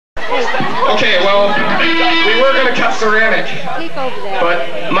Okay, well, we were gonna cut ceramic,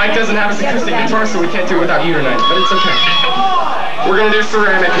 but Mike doesn't have his acoustic guitar, so we can't do it without you tonight, but it's okay. We're gonna do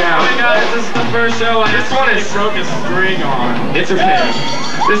ceramic now. Hey guys, this is the first show. This one is broke a string on. It's okay.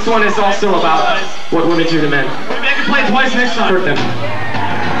 This one is also about what women do to men. Maybe I can play it twice next time. Hurt them.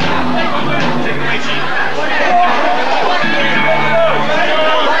 Take it away, Chief.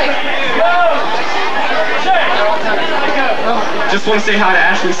 Just want to say hi to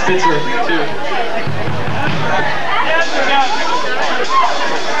Ashley Spitzer, too.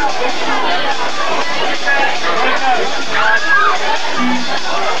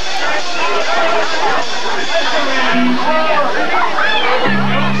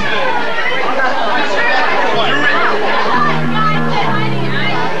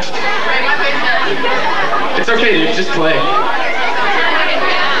 It's okay, dude. Just play.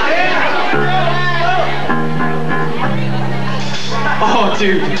 Oh,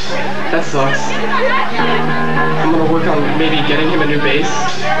 dude, that sucks. I'm gonna work on maybe getting him a new bass.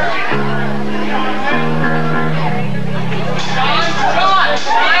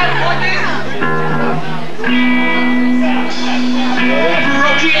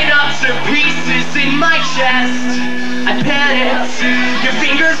 Broken up to pieces in my chest. I panicked. Your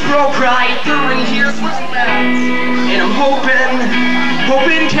fingers broke right through, and here's what's left. And I'm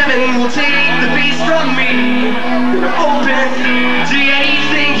hoping Kevin will take the bass from me. Gonna open to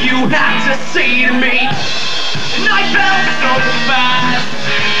anything you have to say to me. And I felt so fast,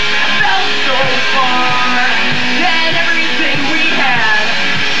 I felt so far, and everything we had,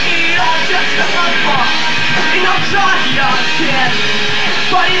 it all just fell apart. And I'll try again,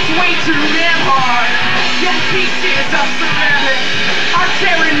 but it's way too damn hard. Yet pieces of ceramic are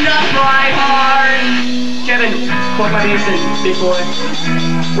tearing up my heart. Kevin, plug my bass in, big boy.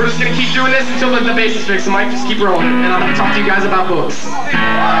 We're just gonna keep doing this until the bass is fixed, so Mike, just keep rolling, and I'm gonna talk to you guys about books.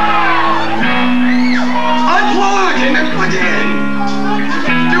 Unplug and then plug in!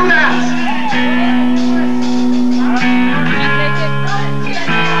 Do that!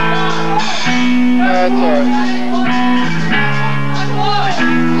 That's alright.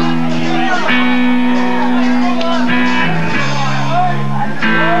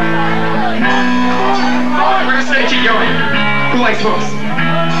 We're just gonna keep going. Who likes books?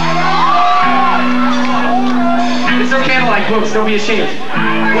 It's okay to like books, don't be ashamed.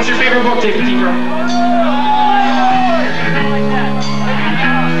 What's your favorite book, David Deeper?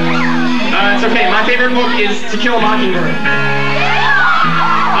 It's okay, my favorite book is To Kill a Mockingbird.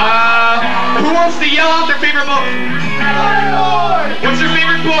 Who wants to yell out their favorite book? What's your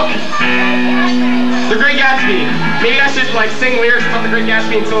favorite book? The Great Gatsby. Maybe I should like sing lyrics about The Great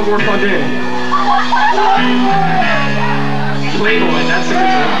Gatsby until we're plugged in. Playboy, that's a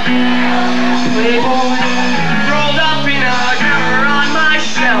good one. Playboy, rolled up in a cover on my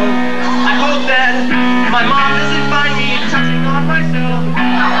shelf. I hope that my mom doesn't find me touching on myself.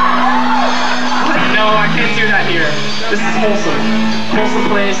 No, I can't do that here. This is wholesome. Wholesome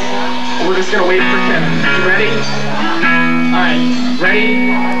place. We're just gonna wait for Kevin. You ready? Alright,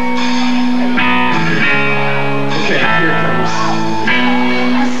 ready? Okay, here it comes.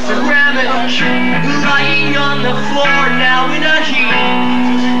 Ceramic, lying on the floor now in a heap.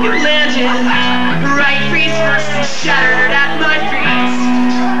 It landed right face first and shattered at my feet.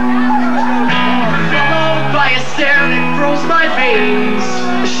 Followed by a stare that froze my veins.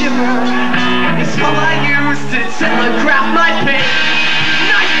 A shiver is all I used to telegraph my pain.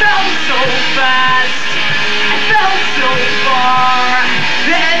 And I felt so fast, I felt so far,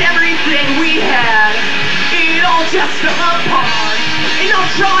 and everything we had, it all just fell apart. And I'll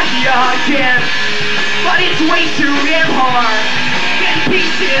try again, but it's way too damn hard. And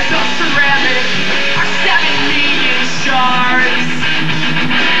pieces of ceramic are stabbing me in shards.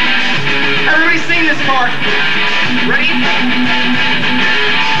 Everybody sing this part. Ready?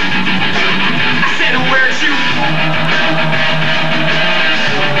 I said, where'd you?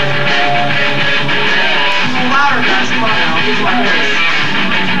 Louder, guys, come on now, here's my voice.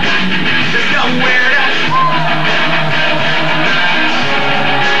 There's nowhere to.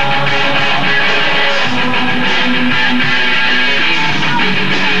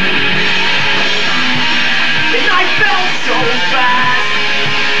 And I felt so fast,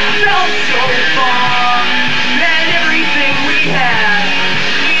 I felt so far, and everything we had,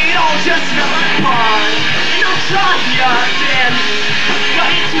 it all just fell apart. And I'll try again,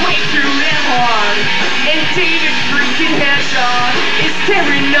 but it's way too damn hard. And David freaking Henshaw is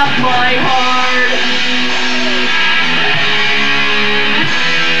tearing up my heart.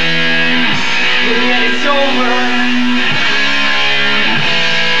 And yet it's over.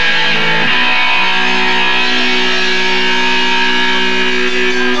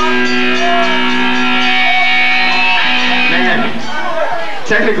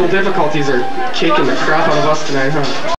 Technical difficulties are kicking the crap out of us tonight, huh?